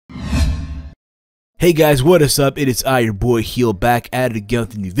Hey guys, what is up? It is I, your boy Heel, back at it again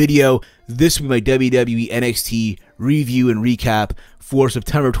with a new video. This will be my WWE NXT review and recap for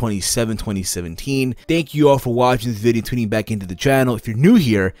September 27, 2017. Thank you all for watching this video and tuning back into the channel. If you're new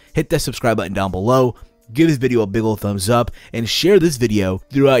here, hit that subscribe button down below. Give this video a big old thumbs up and share this video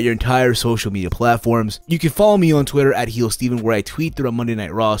throughout your entire social media platforms. You can follow me on Twitter at HeelSteven, where I tweet throughout Monday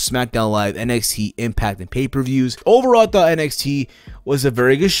Night Raw, SmackDown Live, NXT, Impact, and pay-per-views. Overall, I thought NXT was a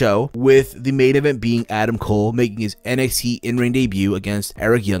very good show, with the main event being Adam Cole making his NXT in-ring debut against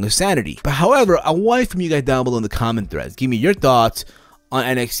Eric Young of Sanity. But however, I want from you guys down below in the comment threads. Give me your thoughts on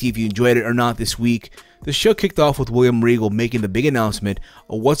NXT, if you enjoyed it or not this week. The show kicked off with William Regal making the big announcement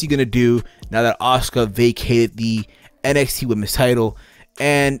of what's he going to do now that Asuka vacated the NXT Women's title.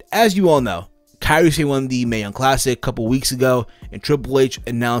 And as you all know, Kairi Sane won the Mae Young Classic a couple weeks ago, and Triple H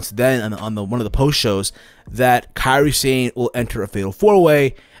announced then on one of the post shows that Kairi Sane will enter a fatal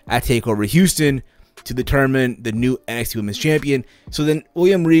 4-way at TakeOver Houston to determine the new NXT Women's Champion. So then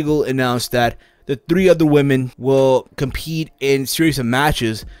William Regal announced that the 3 other women will compete in series of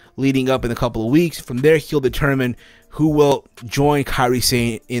matches leading up in a couple of weeks. From there, he'll determine who will join Kairi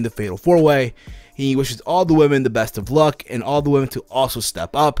Sane in the fatal 4-way. He wishes all the women the best of luck and all the women to also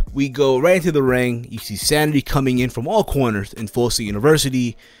step up. We go right into the ring. You see Sanity coming in from all corners in Full Sail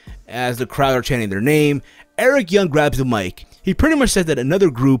University as the crowd are chanting their name. Eric Young grabs the mic. He pretty much said that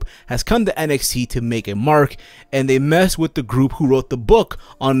another group has come to NXT to make a mark, and they mess with the group who wrote the book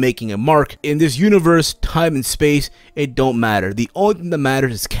on making a mark. In this universe, time and space, it don't matter. The only thing that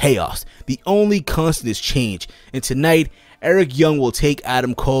matters is chaos. The only constant is change. And tonight, Eric Young will take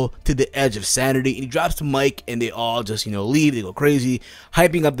Adam Cole to the edge of sanity, and he drops the mic, and they all just, leave. They go crazy,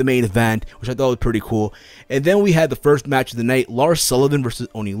 hyping up the main event, which I thought was pretty cool. And then we had the first match of the night, Lars Sullivan versus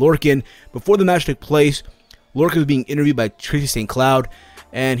Oney Lorcan. Before the match took place, Lorcan was being interviewed by Tracy St. Cloud,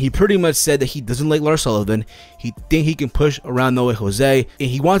 and he pretty much said that he doesn't like Lars Sullivan. He thinks he can push around Noe Jose, and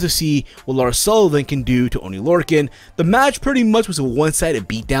he wants to see what Lars Sullivan can do to Oney Lorcan. The match pretty much was a one-sided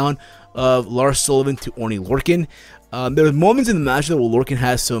beatdown of Lars Sullivan to Oney Lorcan. There were moments in the match that where Lorcan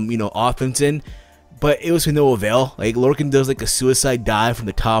has some, offense in, but it was to no avail. Like, Lorcan does like a suicide dive from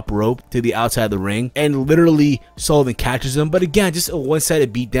the top rope to the outside of the ring, and literally Sullivan catches him. But again, just a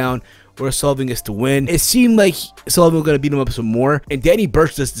one-sided beatdown where Sullivan gets to win. It seemed like Sullivan was going to beat him up some more, and Danny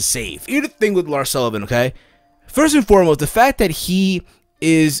Burch does the save. Here's the thing with Lars Sullivan, okay? First and foremost, the fact that he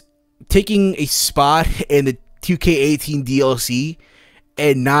is taking a spot in the 2K18 DLC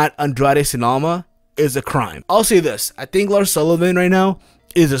and not Andrade Cien Almas is a crime. I'll say this. I think Lars Sullivan right now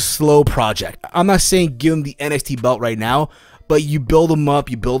is a slow project. I'm not saying give him the NXT belt right now, but you build them up,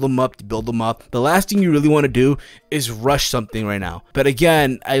 you build them up, you build them up. The last thing you really want to do is rush something right now. But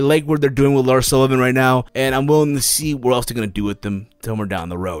again, I like what they're doing with Lars Sullivan right now, and I'm willing to see what else they're going to do with them somewhere down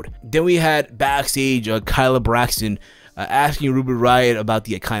the road. Then we had backstage Kyla Braxton asking Ruby Riott about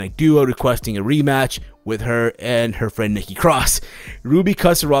the Iconic Duo, requesting a rematch with her and her friend Nikki Cross. Ruby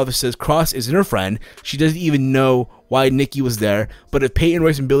cuts her off and says Cross isn't her friend. She doesn't even know why Nikki was there, but if Peyton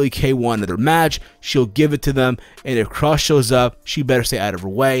Royce and Billie Kay want another match, she'll give it to them, and if Cross shows up, she better stay out of her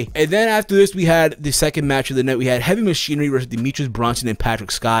way. And then after this, we had the second match of the night. We had Heavy Machinery versus Demetrius Bronson and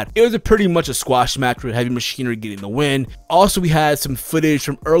Patrick Scott. It was pretty much a squash match with Heavy Machinery getting the win. Also, we had some footage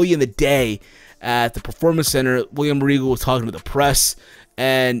from early in the day at the Performance Center. William Regal was talking to the press,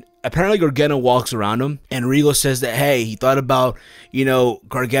 and apparently Gargano walks around him, and Regal says that, hey, he thought about,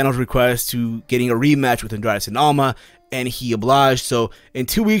 Gargano's request to getting a rematch with Andrade Cien Almas, and he obliged. So in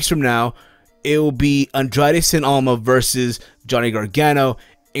 2 weeks from now, it will be Andrade Cien Almas versus Johnny Gargano,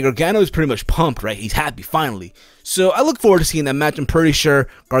 and Gargano is pretty much pumped, right? He's happy, finally. So I look forward to seeing that match. I'm pretty sure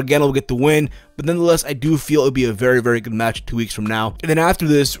Gargano will get the win, but nonetheless, I do feel it'll be a very, very good match 2 weeks from now. And then after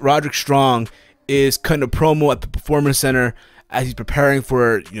this, Roderick Strong is cutting a promo at the Performance Center as he's preparing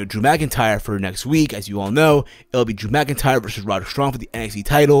for, Drew McIntyre for next week. As you all know, it'll be Drew McIntyre versus Roderick Strong for the NXT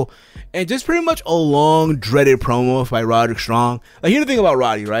title. And just pretty much a long, dreaded promo by Roderick Strong. Like, here's the thing about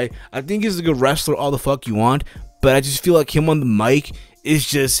Roddy, right? I think he's a good wrestler, all the fuck you want, but I just feel like him on the mic is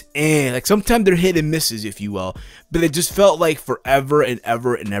just, like, sometimes they're hit and misses, if you will. But it just felt like forever and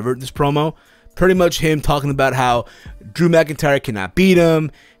ever and ever, this promo. Pretty much him talking about how Drew McIntyre cannot beat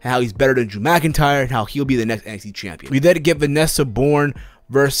him, how he's better than Drew McIntyre, and how he'll be the next NXT champion. We then get Vanessa Bourne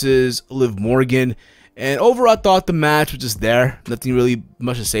versus Liv Morgan, and overall I thought the match was just there. Nothing really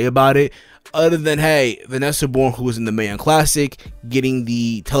much to say about it, other than, hey, Vanessa Bourne, who was in the Mae Young Classic, getting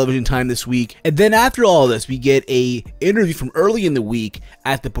the television time this week. And then after all this, we get a interview from early in the week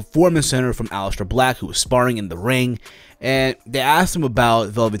at the Performance Center from Aleister Black, who was sparring in the ring, and they asked him about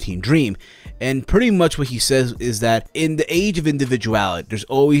Velveteen Dream. And pretty much what he says is that in the age of individuality, there's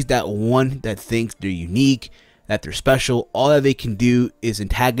always that one that thinks they're unique, that they're special. All that they can do is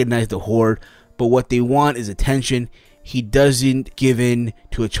antagonize the Horde, but what they want is attention. He doesn't give in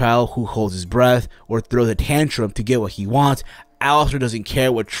to a child who holds his breath or throws a tantrum to get what he wants. Aleister doesn't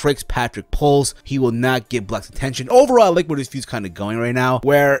care what tricks Patrick pulls. He will not get Black's attention. Overall, I like where this feud's kind of going right now,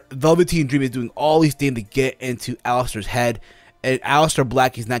 where Velveteen Dream is doing all these things to get into Aleister's head, and Aleister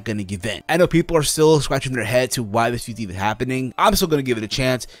Black is not going to give in. I know people are still scratching their head to why this feud's even happening. I'm still going to give it a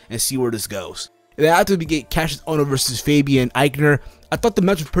chance and see where this goes. And then after we get Cassius Ohno versus Fabian Aichner, I thought the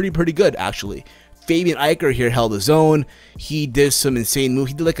match was pretty good, actually. Fabian Aichner here held his own. He did some insane move.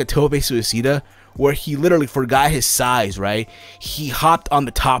 He did like a tope suicida, where he literally forgot his size, right? He hopped on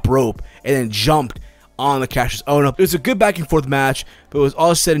the top rope and then jumped on the Cassius Ohno. It was a good back and forth match, but it was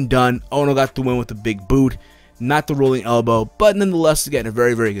all said and done. Ohno got the win with the big boot, not the rolling elbow, but nonetheless, again, a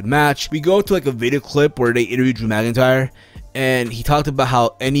very good match. We go to like a video clip where they interviewed Drew McIntyre, and he talked about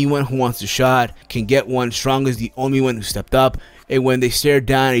how anyone who wants a shot can get one. Strong is the only one who stepped up, and when they stared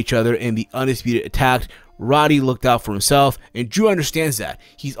down at each other in the Undisputed attacked, Roddy looked out for himself, and Drew understands that.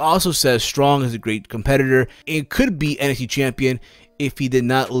 He also says Strong is a great competitor and could be NXT champion if he did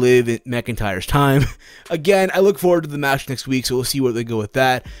not live in McIntyre's time. Again, I look forward to the match next week, so we'll see where they go with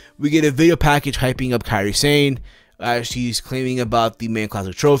that. We get a video package hyping up Kairi Sane. She's claiming about the main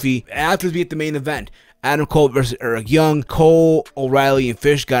classic trophy. After we get the main event, Adam Cole versus Eric Young. Cole, O'Reilly, and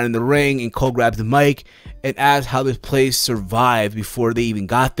Fish got in the ring, and Cole grabs the mic and asks how this place survived before they even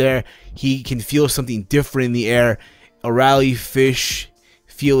got there. He can feel something different in the air. O'Reilly, Fish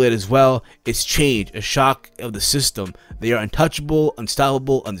feel it as well. It's change, a shock of the system. They are untouchable,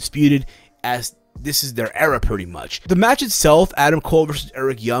 unstoppable, undisputed, as this is their era pretty much. The match itself, Adam Cole versus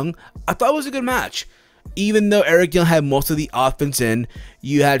Eric Young, I thought was a good match. Even though Eric Young had most of the offense in,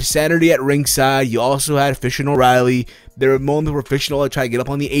 you had Sanity at ringside, you also had Fish and O'Reilly. There were moments where Fish and O'Reilly tried to get up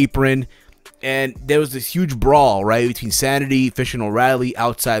on the apron, and there was this huge brawl, right, between Sanity, Fish and O'Reilly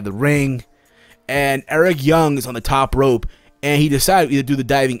outside the ring, and Eric Young is on the top rope, and he decided to either do the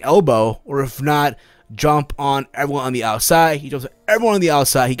diving elbow, or if not, jump on everyone on the outside. He jumps on everyone on the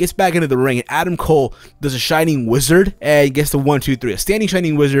outside. He gets back into the ring, and Adam Cole does a Shining Wizard and gets the 1, 2, 3. A standing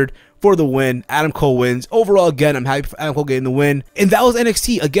Shining Wizard for the win. Adam Cole wins. Overall, again, I'm happy for Adam Cole getting the win. And that was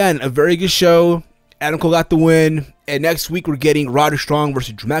NXT. Again, a very good show. Adam Cole got the win. And next week, we're getting Roderick Strong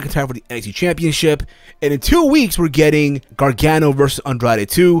versus Drew McIntyre for the NXT Championship. And in 2 weeks, we're getting Gargano versus Andrade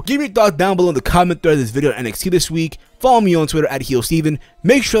 2. Give me your thoughts down below in the comment thread of this video on NXT this week. Follow me on Twitter at HeelSteven.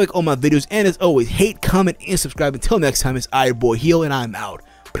 Make sure you like all my videos. And as always, hate, comment, and subscribe. Until next time, it's I, your boy Heel, and I'm out.